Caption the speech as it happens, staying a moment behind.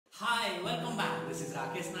Hi, welcome back. This is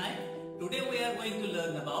Rakesh Naik. Today we are going to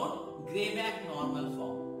learn about Greibach Normal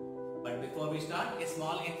Form. But before we start, a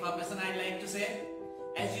small information I'd like to say.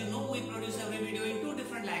 As you know, we produce every video in two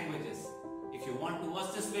different languages. If you want to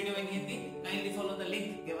watch this video in Hindi, kindly follow the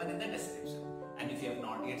link given in the description. And if you have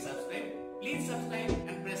not yet subscribed, please subscribe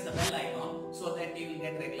and press the bell icon so that you will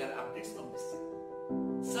get regular updates from this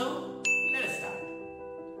channel. So, let us start.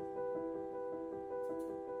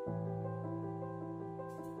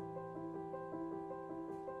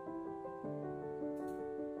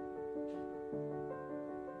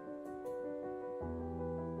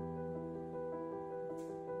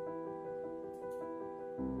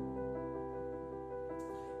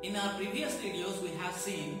 In our previous videos, we have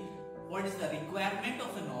seen what is the requirement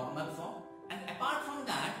of a normal form, and apart from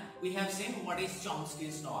that, we have seen what is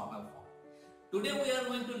Chomsky's normal form. Today we are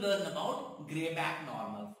going to learn about Greibach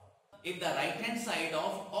normal form. If the right hand side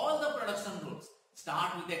of all the production rules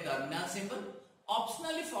start with a terminal symbol,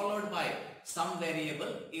 optionally followed by some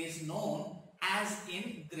variable, is known as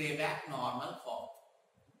in Greibach normal form.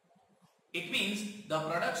 It means the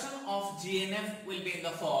production of GNF will be in the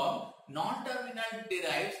form non-terminal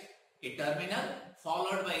derives a terminal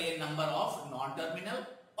followed by a number of non-terminal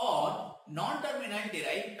or non-terminal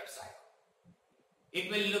derived epsilon.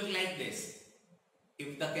 It will look like this.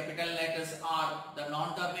 If the capital letters are the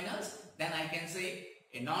non-terminals, then I can say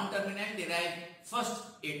a non-terminal derive first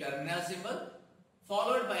a terminal symbol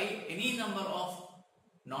followed by any number of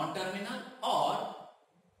non-terminal, or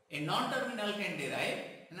a non-terminal can derive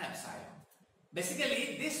an epsilon.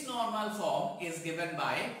 Basically, this normal form is given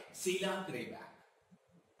by Greibach.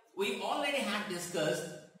 We already had discussed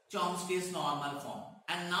Chomsky's normal form,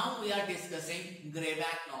 and now we are discussing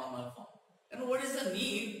Greibach normal form. And what is the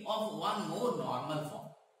need of one more normal form?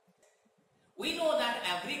 We know that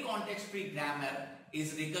every context-free grammar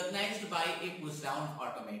is recognized by a push-down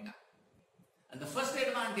automata. And the first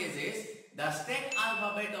advantage is the stack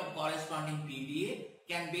alphabet of corresponding PDA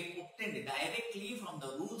can be obtained directly from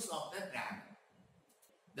the rules of the grammar.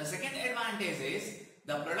 The second advantage is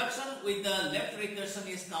the production with the left recursion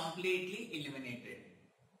is completely eliminated.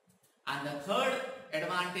 And the third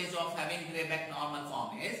advantage of having Greibach normal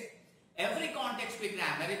form is every context-free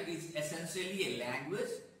grammar is essentially a language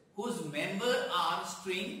whose members are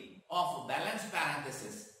string of balanced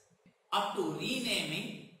parentheses up to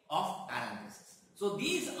renaming of parentheses. So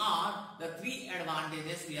these are the three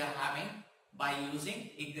advantages we are having by using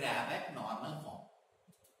a Greibach normal form.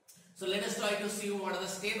 So let us try to see what are the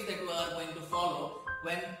steps that we are going to follow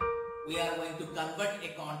when we are going to convert a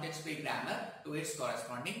context-free grammar to its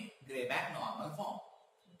corresponding Greibach normal form.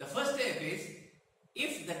 The first step is,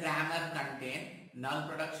 if the grammar contains null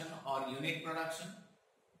production or unit production,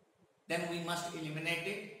 then we must eliminate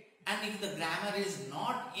it. And if the grammar is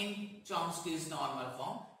not in Chomsky's normal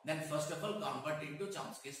form, then first of all convert it to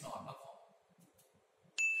Chomsky's normal form.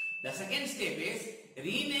 The second step is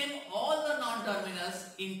rename all the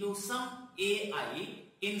non-terminals into some AI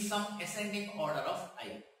in some ascending order of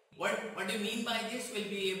I. What do you mean by this? We'll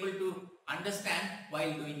be able to understand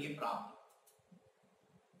while doing a problem.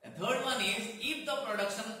 The third one is, if the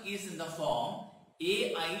production is in the form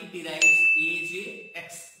AI derives AJ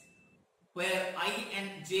X, where I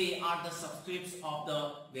and J are the subscripts of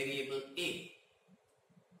the variable A,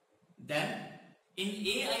 then in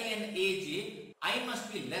AI and AJ, I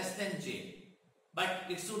must be less than J, but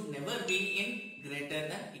it should never be in greater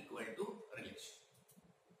than equal to relation.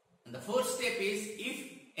 And the fourth step is,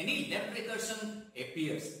 if any left recursion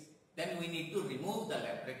appears, then we need to remove the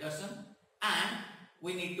left recursion and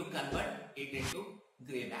we need to convert it into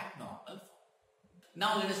Greibach normal form.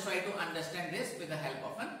 Now let us try to understand this with the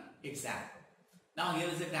help of an example. Now here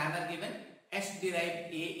is a grammar given, S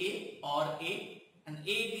derived AA or A and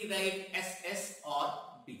A derived SS or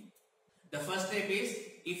B. The first step is,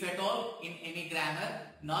 if at all in any grammar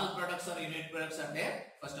null products or unit products are there,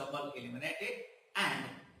 first of all eliminate it, and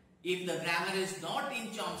if the grammar is not in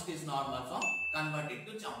Chomsky's normal form, convert it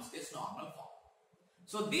to Chomsky's normal form.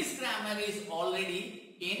 So this grammar is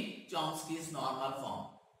already in Chomsky's normal form.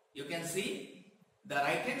 You can see the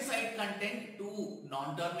right hand side contain two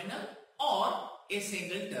non-terminal or a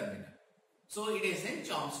single terminal. So it is in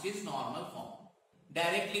Chomsky's normal form.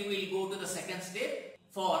 Directly we will go to the second step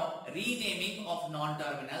for renaming of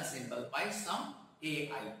non-terminal symbol by some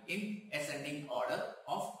AI in ascending order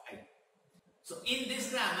of I. So in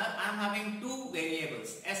this grammar I am having two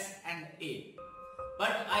variables S and A,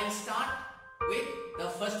 but I will start with the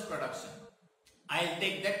first production. I will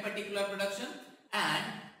take that particular production and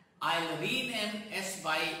I will rename S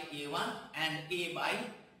by A1 and A by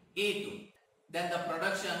A2. Then the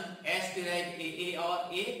production S derived AA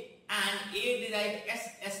or A and A derived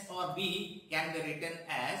SS or B can be written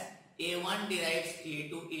as A1 derives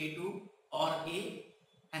A2 A2 or A,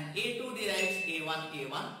 and A2 derives A1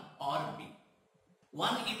 A1 or B.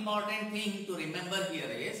 One important thing to remember here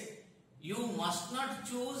is you must not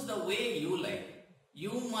choose the way you like.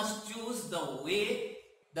 You must choose the way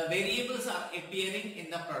the variables are appearing in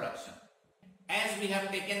the production. As we have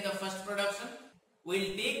taken the first production, we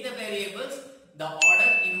will take the variables the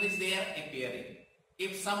order in which they are appearing.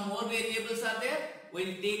 If some more variables are there, we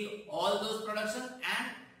will take all those productions and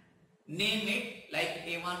name it like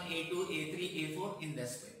A1, A2, A3, A4 in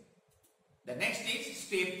this way. The next is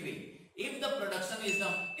step 3. If the production is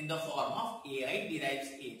in the form of AI derives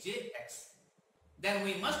AJ X, then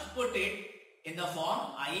we must put it in the form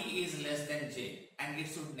I is less than J, and it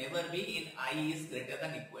should never be in I is greater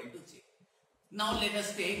than equal to J. Now let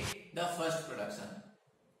us take the first production.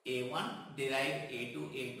 A1 derive A2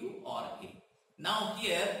 A2 or A. Now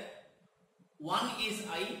here 1 is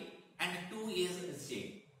I and 2 is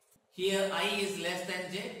J. Here I is less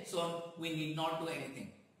than J, so we need not do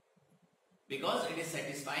anything, because it is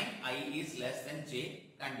satisfying I is less than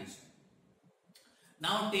J condition.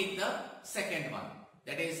 Now take the second one,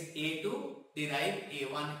 that is A2 derive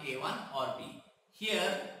A1 A1 or B.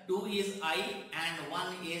 Here 2 is I and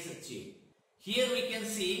 1 is J. Here we can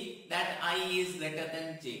see that I is greater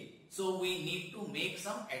than J. So we need to make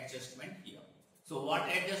some adjustment here. So what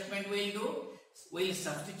adjustment we'll do? We'll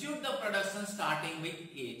substitute the production starting with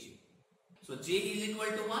AJ. So J is equal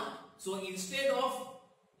to 1. So instead of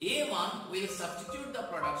A1, we'll substitute the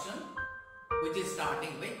production which is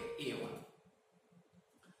starting with A1.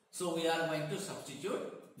 So we are going to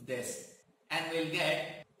substitute this and we'll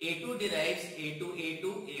get A2 derives A2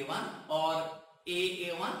 A2 A1 or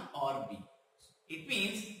A1 or B. It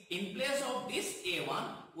means in place of this A1,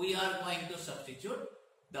 we are going to substitute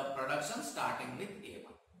the production starting with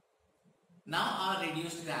A1. Now our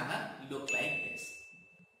reduced grammar look like this.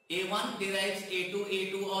 A1 derives A2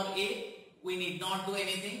 A2 or A. We need not do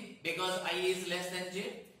anything because I is less than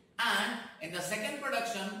J. And in the second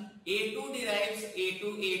production, A2 derives A2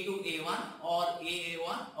 A2 A1 or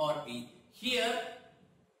A1 or B. Here,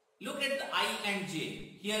 look at the I and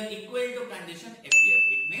J. Here equal to condition appear.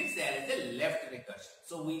 It means there is a left recursion.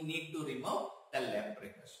 So we need to remove the left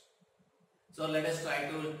recursion. So let us try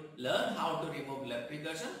to learn how to remove left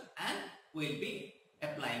recursion and we'll be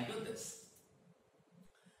applying to this.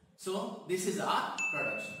 So this is our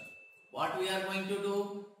production. What we are going to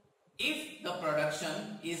do? If the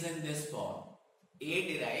production is in this form,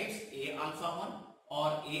 A derives A alpha 1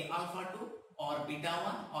 or A alpha 2 or beta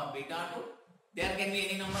 1 or beta 2, there can be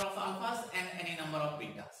any number of alphas and any number of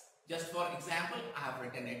betas. Just for example, I have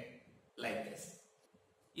written it like this.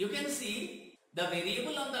 You can see the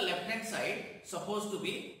variable on the left hand side supposed to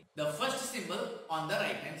be the first symbol on the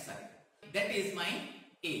right hand side. That is my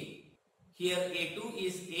A. Here A2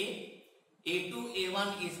 is A, A2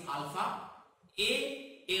 A1 is alpha,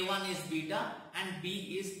 A1 is beta and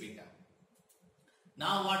B is beta.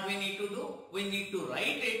 Now what we need to do? We need to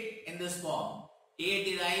write it in this form. A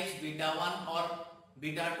derives beta 1 or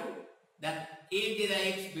beta 2, then A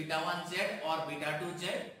derives beta 1 Z or beta 2 Z,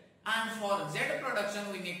 and for Z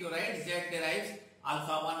production we need to write Z derives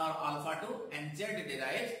alpha 1 or alpha 2 and Z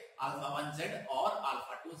derives alpha 1 Z or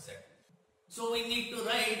alpha 2 Z. So we need to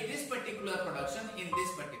write this particular production in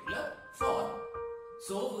this particular form.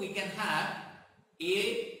 So we can have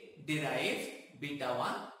A derives beta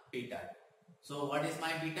 1 beta 2. So what is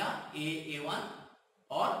my beta? A1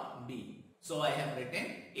 or B. So I have written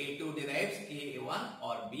A2 derives A1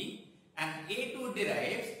 or B and A2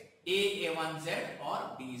 derives A1Z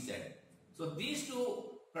or BZ. So these two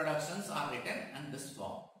productions are written in this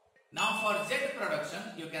form. Now for Z production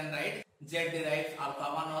you can write Z derives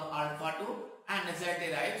alpha 1 or alpha 2 and Z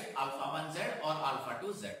derives alpha 1Z or alpha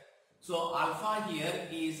 2Z. So alpha here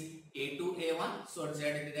is A2 A1, so Z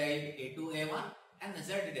derive A2 A1 and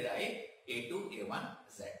Z derive A2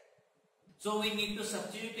 A1Z. So we need to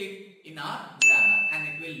substitute it in our grammar and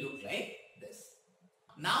it will look like this.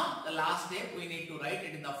 Now the last step, we need to write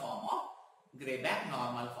it in the form of Greibach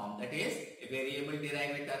normal form, that is a variable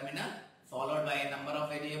derived terminal followed by a number of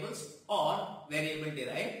variables or variable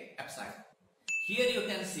derived epsilon. Here you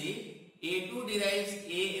can see A2 derives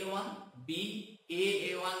A1, B,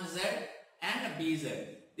 A1Z and BZ.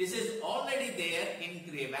 This is already there in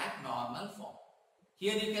Greibach normal form.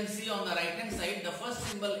 Here you can see on the right hand side the first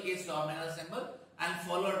symbol is terminal symbol and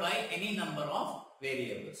followed by any number of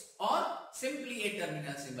variables or simply a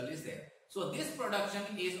terminal symbol is there. So this production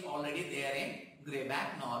is already there in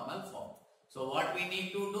Greibach normal form. So what we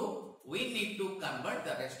need to do? We need to convert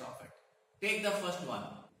the rest of it. Take the first one.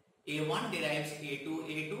 A1 derives A2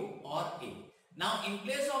 A2 or A. Now in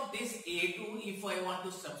place of this A2, if I want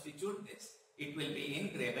to substitute this, it will be in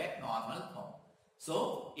Greibach normal form.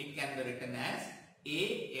 So it can be written as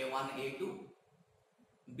A1, A2,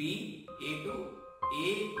 B, A2,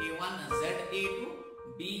 A1, Z, A2,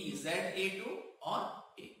 B, Z, A2 or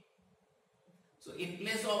A. So in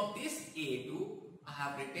place of this A2, I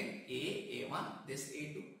have written A1, this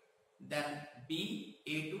A2, then B,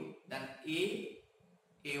 A2, then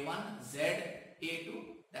A1, Z, A2,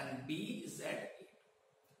 then B, Z, A2.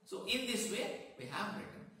 So in this way we have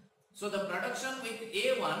written. So the production with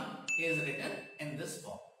A1 is written in this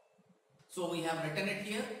form. So we have written it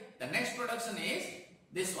here. The next production is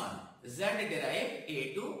this one, Z derived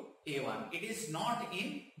A2, A1. It is not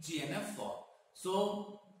in GNF form.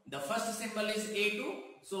 So the first symbol is A2.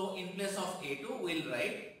 So in place of A2, we'll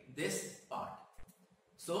write this part.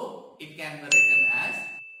 So it can be written as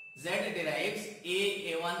Z derives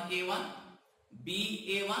A1, A1,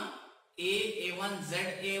 B, A1, A1, Z,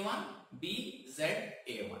 A1, B, Z,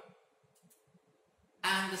 A1.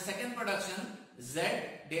 And the second production, Z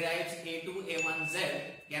derives A2, A1, Z,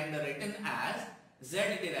 can be written as Z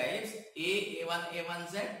derives A1,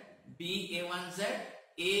 A1, Z, B, A1, Z,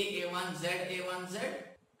 A1, Z, A1, Z,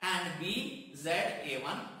 and B, Z,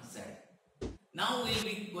 A1, Z. Now we will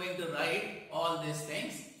be going to write all these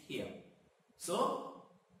things here. So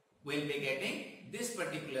we will be getting this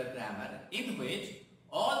particular grammar in which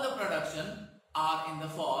all the production are in the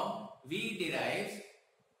form V derives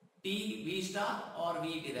T, V star or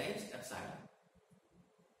V derives epsilon.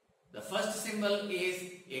 The first symbol is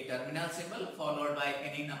a terminal symbol followed by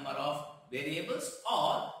any number of variables,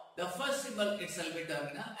 or the first symbol itself is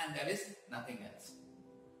terminal and there is nothing else.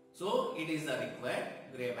 So it is the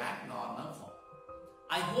required Greibach normal form.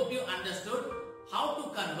 I hope you understood how to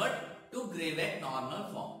convert to Greibach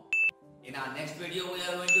normal form. In our next video, we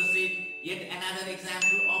are going to see yet another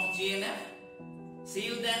example of GNF. See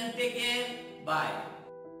you then. Take care. Bye.